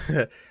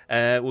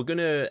 We're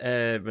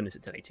gonna run this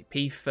at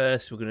 1080p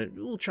first.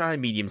 We'll try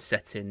medium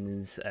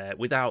settings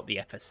without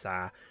the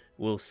FSR.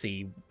 We'll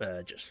see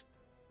just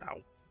how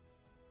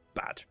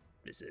bad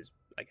this is,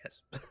 I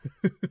guess.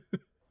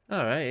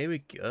 Alright, here we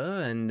go,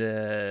 and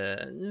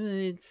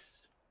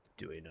it's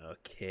doing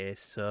okay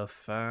so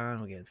far.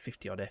 We're getting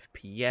 50 odd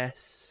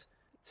FPS.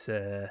 It's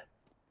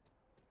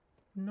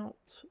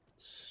not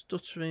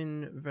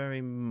stuttering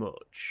very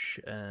much.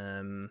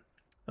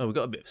 Oh, we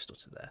got a bit of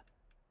stutter there.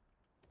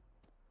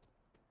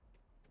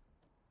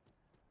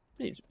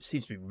 It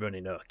seems to be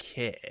running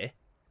okay.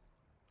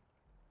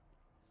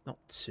 It's not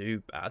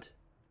too bad.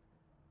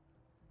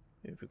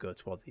 If we go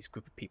towards this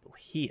group of people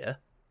here,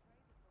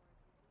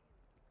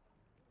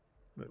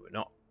 we're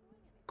not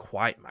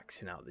quite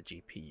maxing out the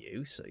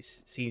GPU, so it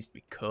seems to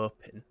be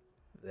coping.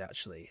 They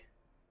actually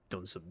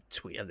done some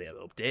tweak, have they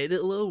updated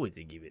it a little? Would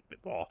they give it a bit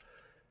more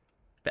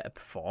better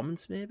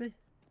performance, maybe?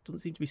 Doesn't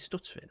seem to be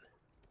stuttering.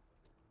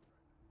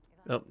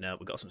 Oh, no,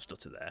 we've got some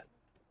stutter there.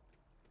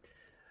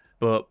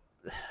 But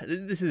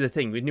this is the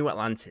thing, with New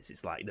Atlantis,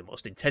 it's like the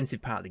most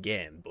intensive part of the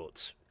game,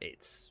 but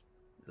there's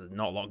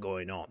not a lot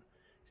going on.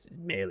 It's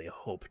merely a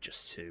hub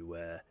just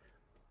to,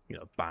 you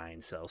know, buy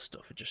and sell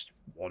stuff and just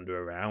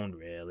wander around,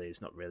 really.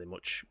 There's not really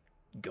much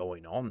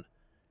going on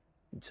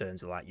in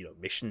terms of, like, you know,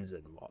 missions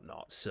and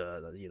whatnot.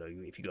 So, you know,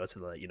 if you go to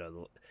the, you know,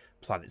 the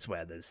planets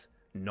where there's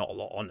not a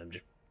lot on them,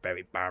 just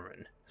very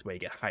barren, it's where you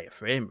get higher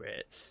frame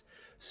rates.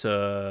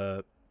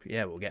 So,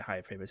 yeah, we'll get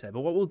higher frame rates there.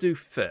 But what we'll do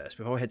first,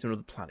 before we head to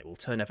another planet, we'll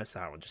turn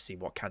FSR on, just see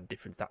what kind of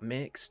difference that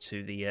makes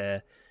to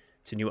the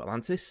to New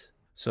Atlantis.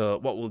 So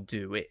what we'll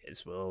do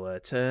is we'll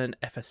turn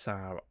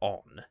FSR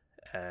on,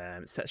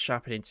 set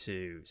sharpening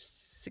to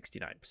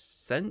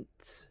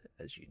 69%,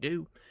 as you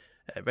do.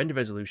 Render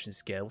resolution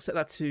scale, we'll set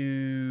that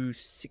to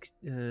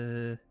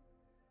 66%.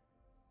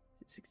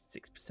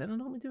 I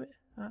normally do it.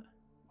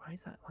 Why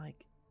is that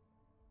like?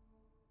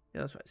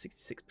 Yeah, that's right,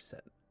 66%.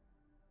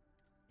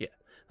 Yeah,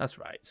 that's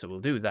right. So we'll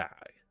do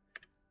that,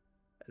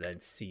 and then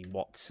see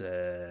what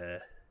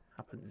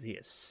happens here.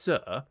 So,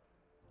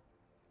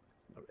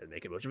 not really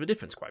making much of a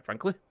difference, quite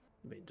frankly.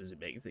 I mean, does it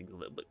make things a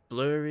little bit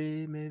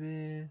blurry,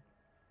 maybe?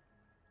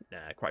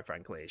 Nah, quite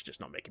frankly, it's just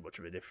not making much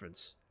of a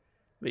difference.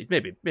 I mean,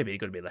 maybe it's going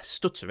to be less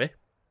stuttery,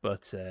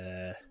 but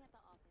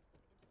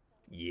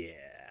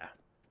yeah,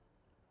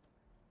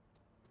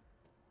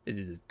 this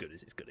is as good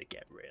as it's going to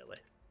get, really.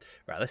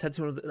 Right, let's head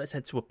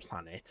to a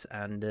planet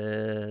and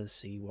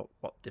see what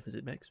difference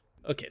it makes.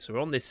 Okay, so we're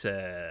on this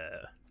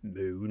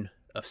moon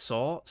of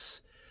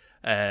sorts,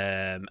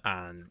 and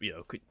you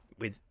know,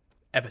 with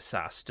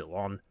FSR still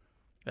on,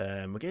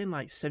 we're getting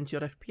like 70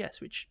 odd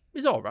FPS, which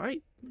is all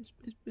right. It's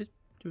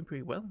doing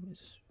pretty well.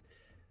 This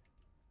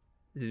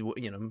is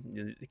what, you know,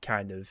 the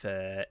kind of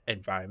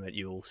environment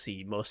you'll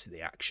see most of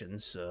the action.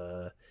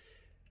 So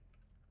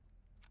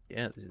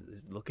yeah, this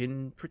is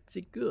looking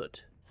pretty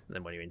good. And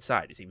then when you're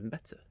inside, it's even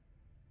better.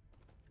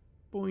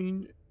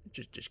 Boing.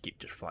 Just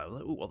fly.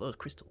 Ooh, what are those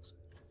crystals?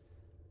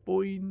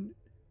 Boing.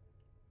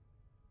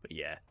 But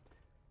yeah,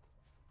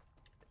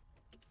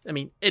 I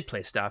mean, it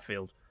plays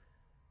Starfield.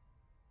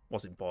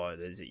 Wasn't bored,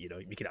 is it? You know,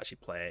 you can actually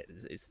play it.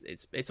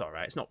 It's all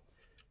right. It's not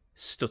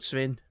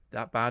stuttering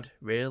that bad,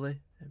 really.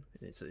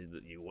 It's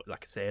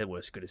like I say,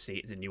 we're going to see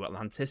it as a New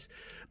Atlantis.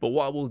 But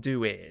what I will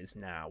do is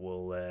now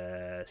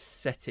we'll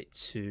set it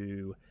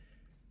to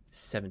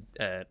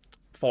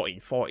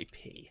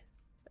 1440p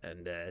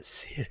and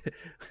see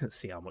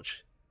how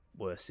much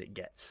worse it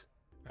gets.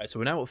 Right, so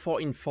we're now at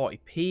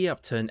 1440p.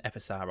 I've turned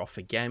FSR off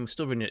again. We're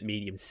still running at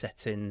medium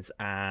settings,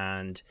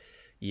 and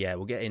yeah,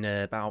 we're getting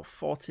about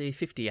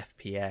 40-50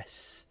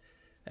 FPS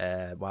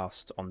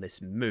whilst on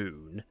this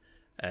moon.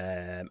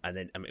 And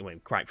then, I mean,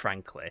 quite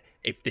frankly,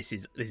 if this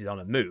is on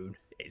a moon,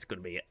 it's going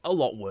to be a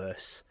lot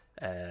worse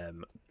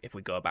if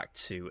we go back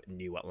to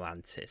New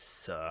Atlantis.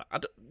 So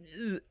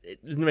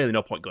there's really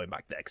no point going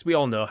back there because we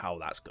all know how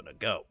that's going to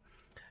go.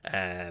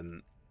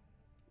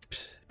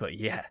 But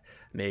yeah,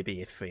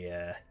 maybe if we,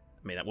 I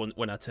mean,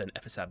 when I turn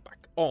FSR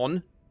back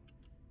on,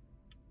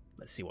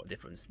 let's see what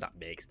difference that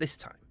makes this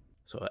time.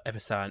 So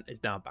FSR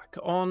is now back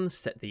on,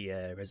 set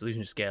the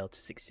resolution scale to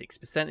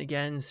 66%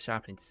 again,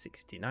 sharpening to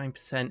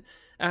 69%,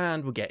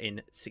 and we're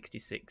getting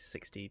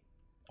 60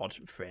 odd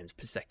frames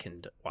per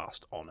second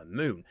whilst on a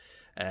moon.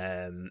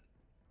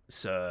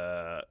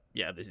 So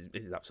yeah, this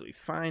is absolutely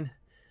fine.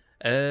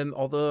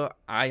 Although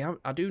I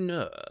do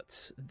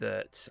note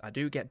that I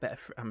do get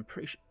better. I'm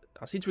pretty sure,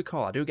 I seem to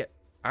recall I do get.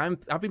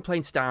 I've been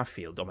playing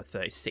Starfield on a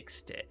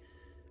 3060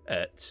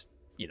 at,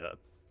 you know,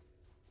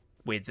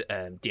 with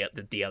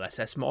the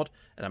DLSS mod,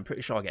 and I'm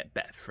pretty sure I get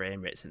better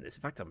frame rates in this.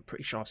 In fact, I'm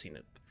pretty sure I've seen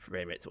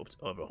frame rates up to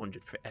over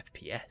 100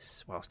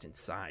 FPS whilst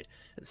inside.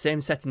 At the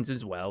same settings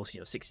as well, so, you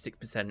know,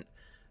 66%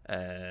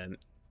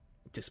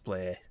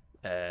 display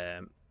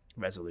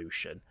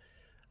resolution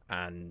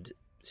and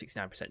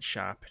 69%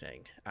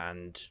 sharpening,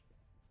 and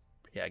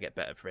yeah, I get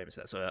better frame rates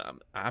there. So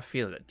I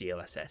feel that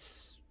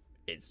DLSS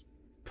is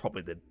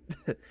probably that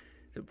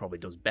probably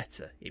does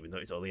better, even though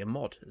it's only a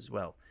mod as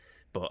well.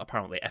 But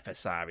apparently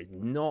FSR is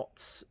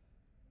not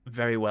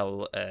very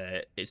well,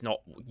 it's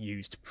not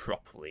used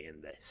properly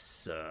in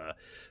this.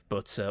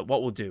 But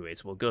what we'll do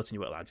is we'll go to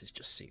New Atlantis,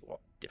 just see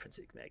what difference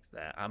it makes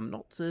there. I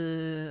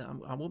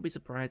won't be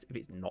surprised if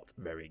it's not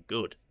very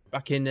good.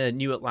 Back in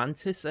New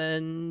Atlantis,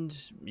 and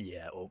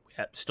yeah,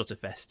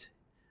 Stutterfest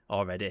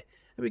already.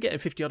 And we're getting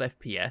 50 odd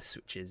FPS,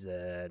 which is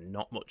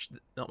not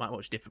that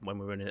much different when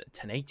we're running at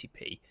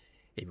 1080p,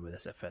 even with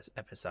this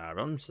FSR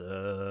on.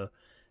 So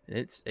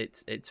it's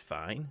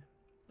fine.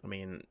 I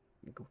mean,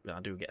 I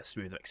do get a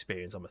smoother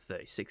experience on my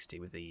 3060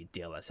 with the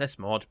DLSS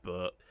mod,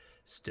 but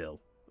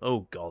still.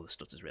 Oh god, the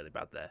stutter's really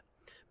bad there.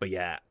 But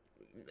yeah,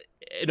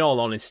 in all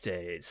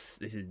honesty, this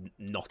is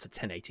not a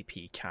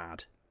 1080p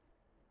card.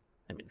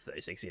 I mean,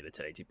 3060 is a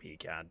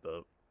 1080p card,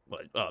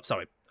 but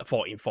sorry, a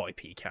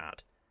 1440p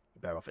card.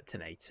 You're better off at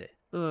 1080.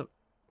 But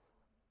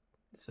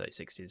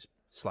 3060 is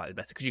slightly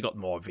better because you got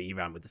more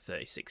VRAM with the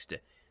 3060,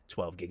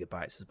 12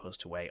 gigabytes as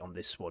opposed to 8 on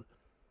this one.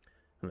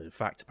 And in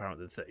fact,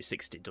 apparently the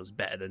 3060 does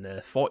better than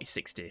a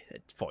 4060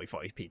 at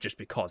 4040p just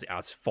because it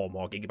has 4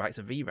 more gigabytes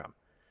of VRAM,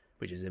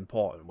 which is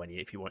important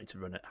if you want it to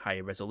run at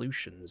higher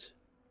resolutions.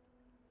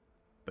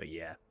 But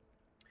yeah,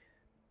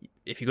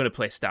 if you're going to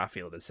play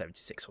Starfield at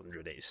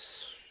 7600,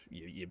 it's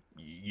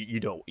you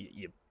don't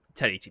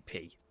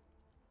 1080p,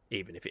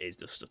 even if it is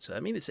just stutter. I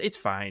mean, it's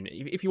fine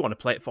if you want to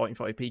play at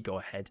 1440p, go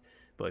ahead.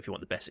 But if you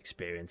want the best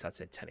experience, I'd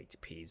say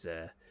 1080p is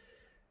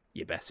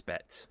your best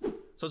bet.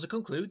 So to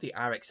conclude, the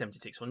RX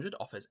 7600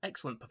 offers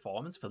excellent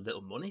performance for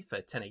little money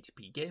for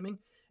 1080p gaming,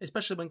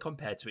 especially when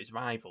compared to its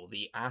rival,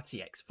 the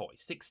RTX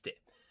 4060.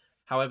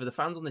 However, the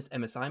fans on this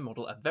MSI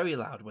model are very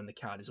loud when the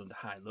card is under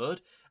high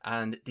load,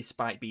 and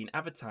despite being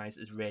advertised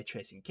as ray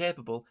tracing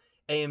capable,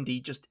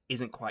 AMD just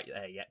isn't quite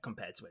there yet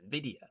compared to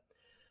Nvidia.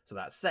 So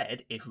that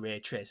said, if ray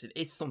tracing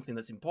is something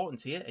that's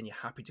important to you and you're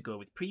happy to go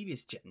with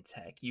previous gen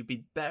tech, you'd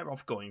be better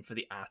off going for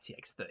the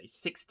RTX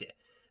 3060,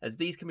 as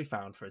these can be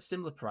found for a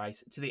similar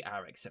price to the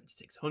RX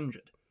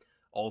 7600.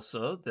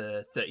 Also,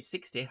 the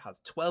 3060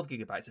 has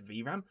 12GB of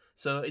VRAM,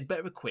 so it's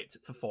better equipped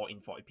for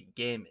 1440p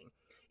gaming.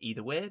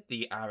 Either way,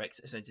 the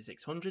RX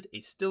 7600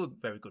 is still a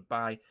very good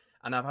buy,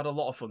 and I've had a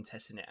lot of fun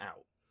testing it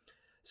out.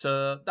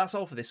 So that's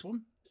all for this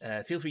one.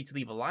 Feel free to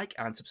leave a like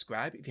and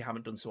subscribe if you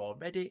haven't done so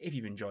already if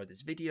you've enjoyed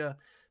this video.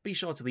 Be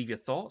sure to leave your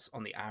thoughts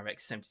on the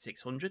RX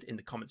 7600 in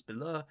the comments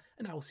below,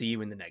 and I will see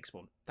you in the next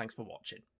one. Thanks for watching.